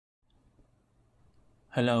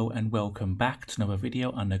Hello and welcome back to another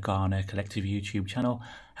video on the Garner Collective YouTube channel.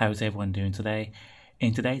 How's everyone doing today?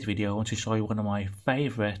 In today's video I want to show you one of my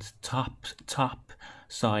favourite top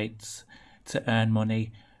sites to earn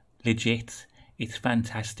money. Legit, it's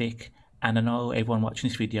fantastic, and I know everyone watching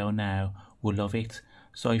this video now will love it.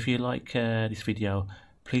 So if you like this video,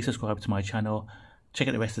 please subscribe to my channel. Check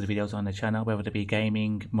out the rest of the videos on the channel, whether it be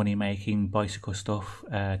gaming, money making, bicycle stuff,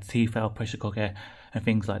 T-file, pressure cooker and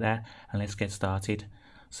things like that. And let's get started.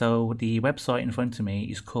 So the website in front of me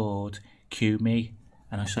is called Qmee,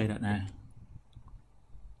 and I'll show you that now.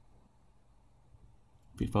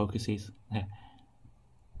 If it focuses. There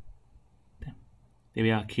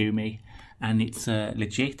we are, Qmee, and it's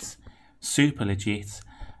legit, super legit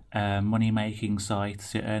money making site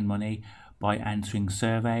to earn money by answering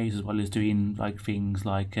surveys, as well as doing like things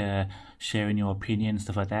like sharing your opinion,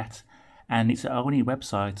 stuff like that. And it's the only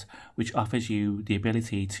website which offers you the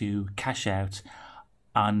ability to cash out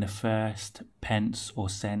on the first pence or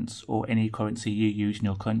cents or any currency you use in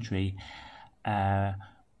your country,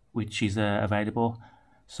 which is available.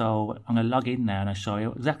 So I'm going to log in now and I'll show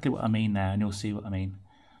you exactly what I mean now, and you'll see what I mean.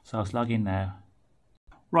 So let's log in now.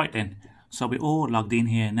 Right then, so we're all logged in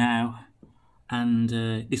here now, and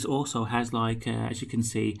this also has, like as you can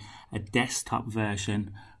see, a desktop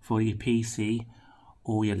version for your PC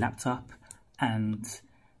or your laptop, and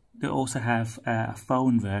they also have a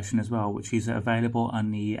phone version as well, which is available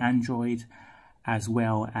on the Android as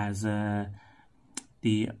well as the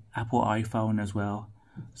Apple iPhone as well.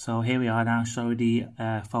 So here we are now, show the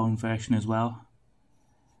phone version as well.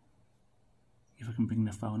 If I can bring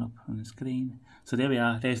the phone up on the screen. So there we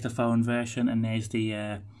are, there's the phone version and there's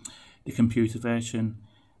the computer version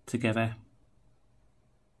together.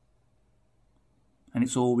 And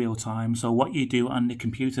it's all real time. So what you do on the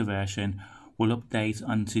computer version will update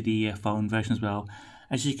onto the phone version as well.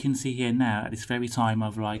 As you can see here now, at this very time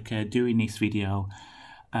of doing this video,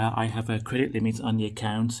 I have a credit limit on the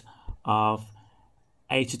account of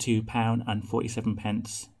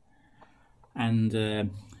 £82.47, and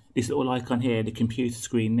this little icon here, the computer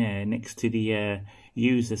screen there next to the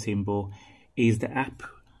user symbol, is the app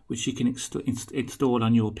which you can install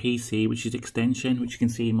on your PC, which is extension, which you can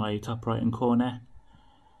see in my top right hand corner.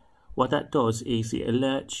 What that does is it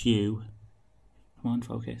alerts you. Come on,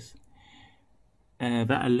 focus. That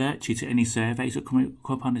alerts you to any surveys that come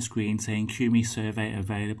up on the screen saying Qmee survey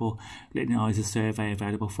available, letting you know there's a survey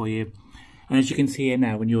available for you. And as you can see here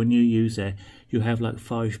now, when you're a new user, you have like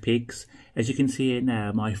 5 pigs. As you can see here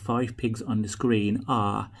now, my 5 pigs on the screen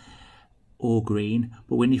are all green,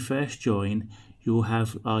 but when you first join, you'll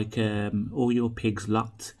have like all your pigs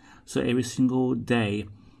locked. So every single day,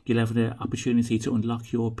 you'll have the opportunity to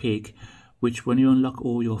unlock your pig, which when you unlock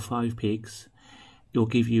all your 5 pigs, it'll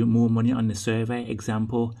give you more money on the survey.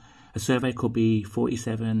 Example, a survey could be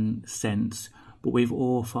 47 cents, but with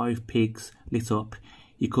all 5 pigs lit up,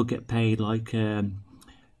 you could get paid like 10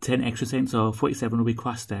 extra cents, or 47 will be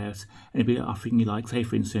crossed out, and it'll be offering you, like, say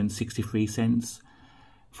for instance, 63 cents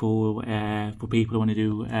for people who want to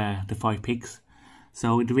do the 5 pigs.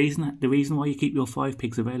 So the reason why you keep your 5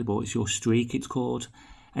 pigs available is your streak, it's called.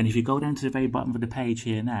 And if you go down to the very bottom of the page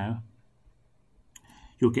here now,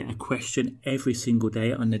 you'll get a question every single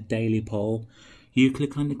day on the daily poll. You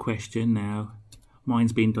click on the question now,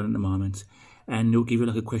 mine's being done at the moment, and it'll give you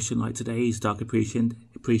like a question like, today is Dog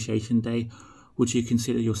Appreciation Day, would you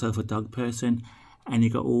consider yourself a dog person? And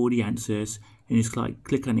you got all the answers, and you just like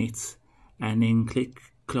click on it and then click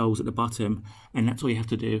close at the bottom, and that's all you have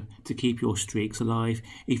to do to keep your streaks alive.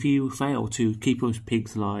 If you fail to keep your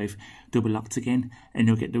pigs alive, they'll be locked again and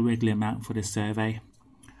you'll get the regular amount for the survey.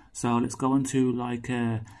 So let's go on to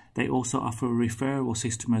they also offer a referral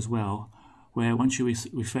system as well, where once you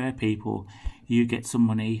refer people, you get some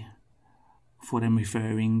money for them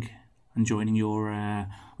referring and joining your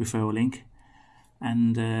referral link.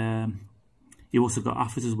 And you also got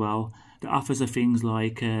offers as well. The offers are things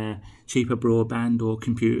like cheaper broadband or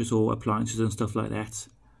computers or appliances and stuff like that.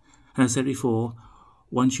 And as I said before,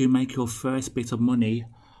 once you make your first bit of money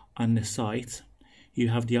on the site, you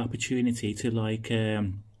have the opportunity to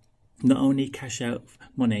not only cash out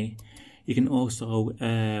money, you can also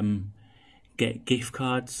get gift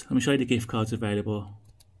cards. Let me show you the gift cards available.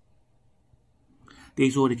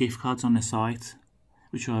 These are all the gift cards on the site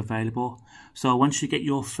which are available. So once you get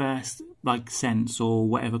your first cents or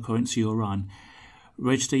whatever currency you're on,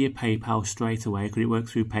 register your PayPal straight away, because it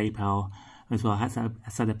works through PayPal as well.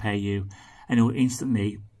 That's how they pay you, and it will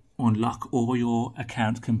instantly unlock all your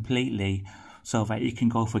accounts completely, so that you can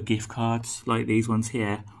go for gift cards like these ones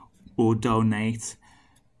here, or donate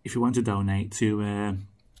if you want to donate to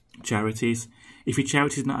charities. If your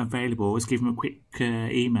charity is not available, just give them a quick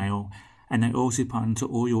email, and they also respond to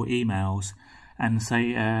all your emails and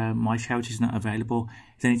say, my charity is not available.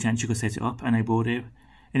 Is there any chance you could set it up? And they will do.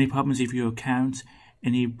 Any problems with your account?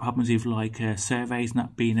 Any problems with like surveys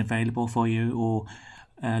not being available for you or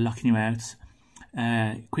locking you out?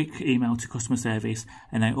 Quick email to customer service,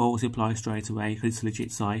 and they always reply straight away because it's a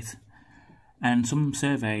legit site. And some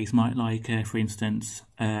surveys might, like for instance,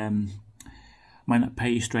 might not pay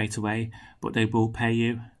you straight away, but they will pay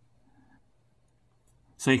you.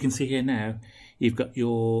 So you can see here now, you've got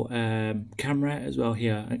your camera as well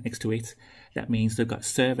here next to it. That means they've got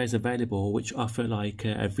surveys available which offer like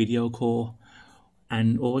a video call,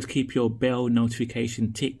 and always keep your bell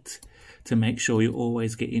notification ticked to make sure you're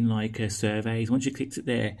always getting like surveys. Once you click it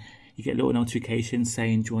there, you get a little notification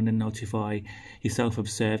saying, do you want to notify yourself of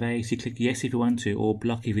surveys? You click yes if you want to, or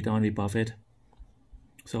block if you don't want to be bothered.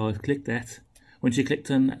 So I'll click that. Once you click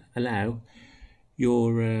on allow,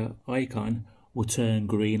 your icon will turn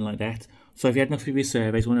green like that. So if you had enough of your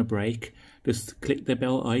surveys, want a break, just click the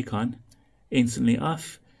bell icon, instantly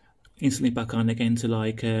off, instantly back on again to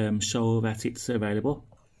like show that it's available.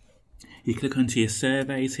 You click onto your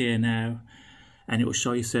surveys here now, and it will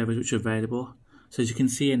show you surveys which are available. So as you can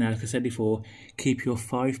see here now, like I said before, keep your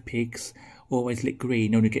 5 picks always lit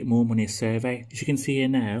green, and you get more money a survey. As you can see here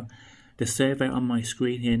now, the survey on my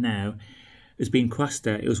screen here now has been crossed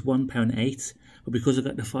out. It was £1.08, but because I've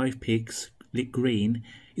got the 5 picks lit green,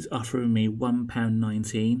 it's offering me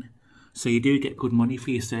 £1.19. So you do get good money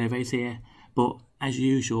for your surveys here. But as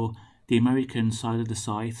usual, the American side of the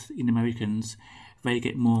site, in Americans, they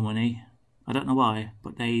get more money. I don't know why,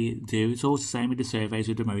 but they do. It's always the same with the surveys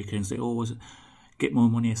with the Americans. They always get more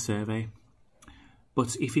money a survey.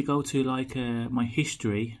 But if you go to like my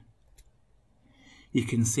history, you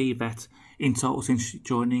can see that in total since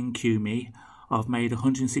joining Qmee, I've made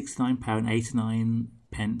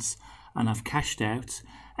 £169.89, and I've cashed out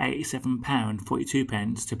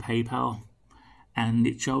 £87.42 to PayPal. And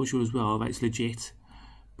it shows you as well that it's legit.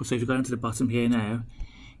 But so if you go down to the bottom here now,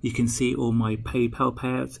 you can see all my PayPal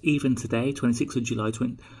payouts. Even today, 26th of July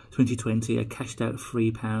 2020, I cashed out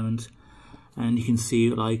 £3. And you can see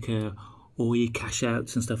like all your cash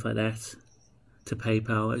outs and stuff like that to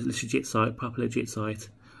PayPal. It's a legit site, proper legit site.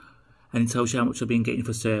 And it tells you how much I've been getting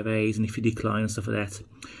for surveys and if you decline and stuff like that.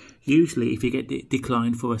 Usually if you get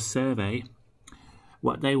declined for a survey,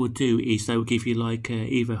 what they will do is they will give you like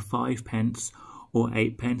either 5 pence or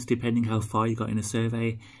 8 pence, depending how far you got in a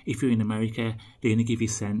survey. If you're in America, they're going to give you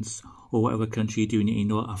cents, or whatever country you're doing it in,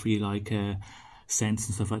 they'll offer you like cents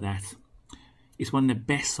and stuff like that. It's one of the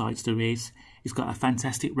best sites there is. It's got a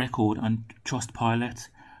fantastic record on Trustpilot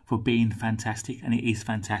for being fantastic, and it is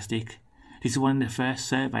fantastic. This is one of the first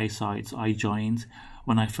survey sites I joined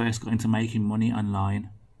when I first got into making money online,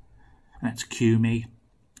 and that's Qmee.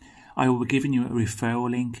 I will be giving you a referral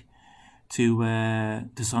link to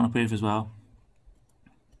sign up with as well.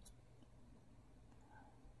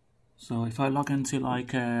 So if I log into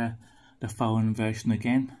like the phone version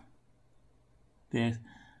again, there,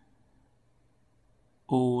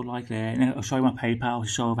 all like there, and I'll show you my PayPal to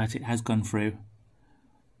show that it has gone through,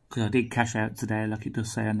 because I did cash out today like it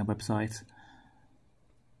does say on the website.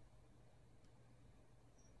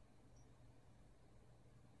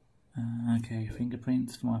 Okay,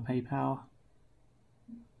 fingerprints for my PayPal.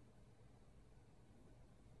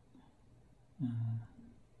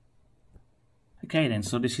 Okay then,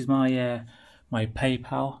 so this is my my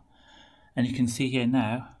PayPal, and you can see here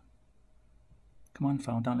now, come on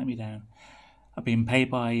phone, don't let me down, I've been paid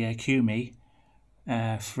by Qmee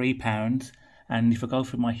 £3, and if I go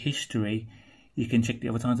through my history, you can check the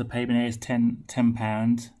other times I paid me. There's £10.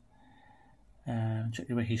 Check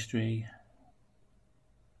the other history,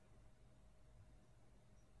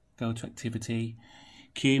 go to activity,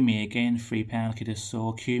 Qmee again £3 like you just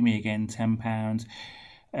saw, Qmee again £10,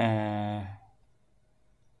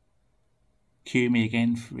 Qmee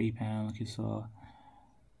again £3 like you saw,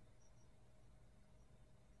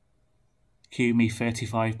 Qmee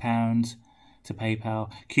 £35 to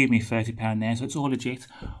PayPal, Qmee £30 there, so it's all legit.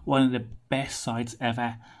 One of the best sites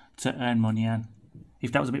ever to earn money on.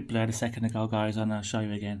 If that was a bit blurred a second ago, guys, I'll show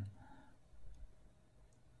you again.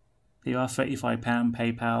 There you are, £35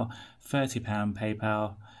 PayPal, £30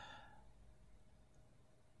 PayPal,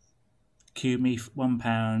 Qmee £1,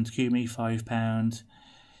 Qmee £5,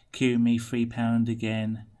 Qmee £3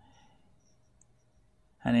 again,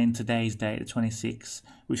 and then today's date, the 26th,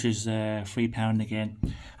 which is £3 again.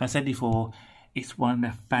 I said before, it's one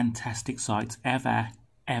of the fantastic sites ever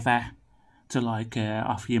to like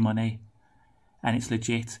offer you money, and it's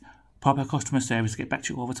legit. Proper customer service, get back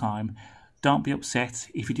to you all the time. don't be upset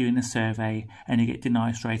if you're doing a survey and you get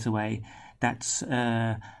denied straight away. That's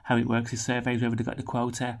how it works with surveys, whether they've got the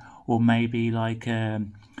quota or maybe like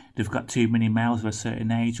they've got too many males of a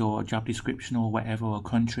certain age or a job description or whatever, or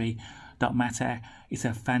country. Don't matter. It's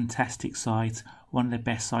a fantastic site, one of the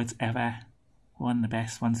best sites ever, one of the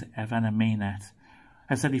best ones ever, and I mean that.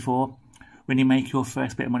 As I said before, when you make your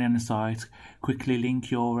first bit of money on the site, quickly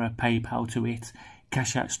link your PayPal to it,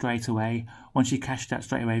 cash out straight away. Once you cash out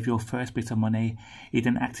straight away with your first bit of money, you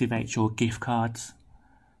then activate your gift cards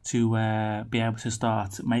to be able to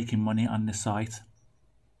start making money on the site,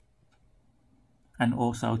 and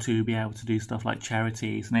also to be able to do stuff like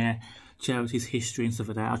charities. Now, charities history and stuff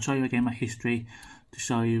like that. I'll show you again my history to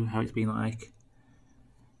show you how it's been like.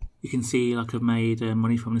 You can see like I've made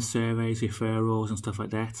money from the surveys, referrals and stuff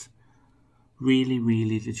like that. Really,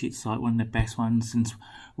 really legit site, one of the best ones since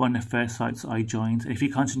one of the first sites I joined. If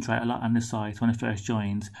you concentrate a lot on the site, when I first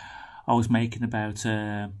joined, I was making about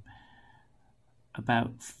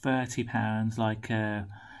 £30, like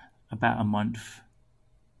about a month,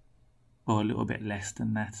 or a little bit less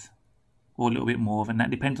than that, or a little bit more than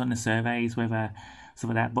that. Depends on the surveys, whether stuff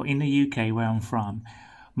like that. But in the UK, where I'm from,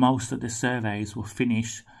 most of the surveys will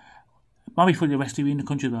finish. Maybe for the rest of you in the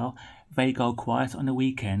country as well, they go quiet on the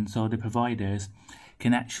weekend, so the providers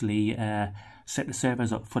can actually set the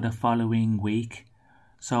surveys up for the following week.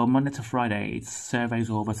 So Monday to Friday, it's surveys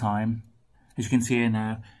all the time. As you can see here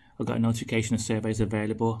now, I've got a notification of surveys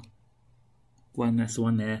available. That's the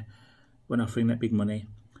one there, when offering that big money.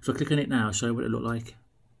 So click on it now, I'll show you what it looked like.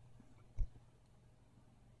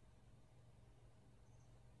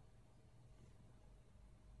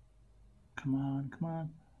 Come on, come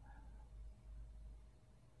on.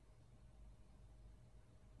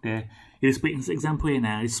 There. Here's an example here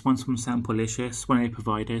now. This one's from Samplicious, one of their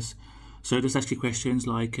providers. So just ask you questions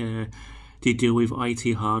like, do you deal with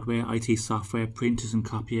IT hardware, IT software, printers and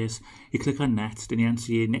copiers? You click on that, then you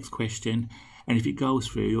answer your next question. And if it goes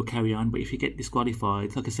through, you'll carry on. But if you get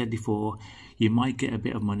disqualified, like I said before, you might get a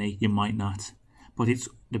bit of money, you might not. But it's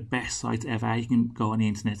the best site ever. You can go on the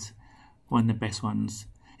internet, one of the best ones.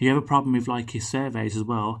 If you have a problem with like your surveys as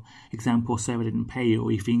well, example, survey didn't pay you,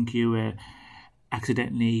 or you think you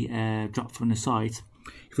accidentally dropped from the site.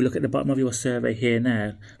 If you look at the bottom of your survey here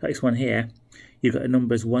now, like this one here, you've got the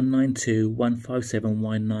numbers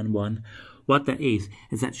 192157191. What that is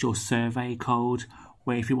that's your survey code,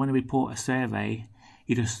 where if you want to report a survey,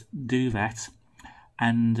 you just do that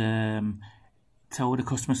and tell the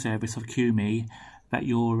customer service of Qmee that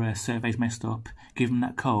your survey's messed up, give them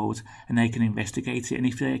that code and they can investigate it, and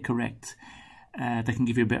if they're correct, they can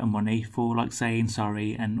give you a bit of money for like saying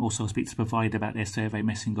sorry, and also speak to the provider about their survey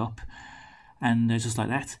messing up. And just like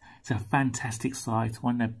that, it's a fantastic site,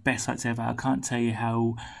 one of the best sites ever. I can't tell you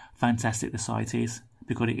how fantastic the site is,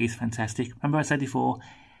 because it is fantastic. Remember I said before,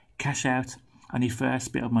 cash out on your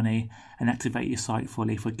first bit of money and activate your site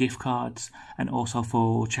fully for gift cards and also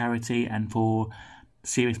for charity and for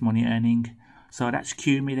serious money earning. So that's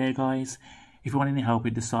Qmee there, guys. If you want any help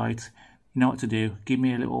with the site, you know what to do. Give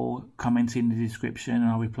me a little comment in the description and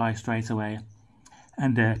I'll reply straight away.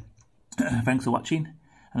 And thanks for watching,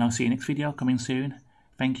 and I'll see you next video coming soon.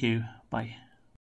 Thank you. Bye.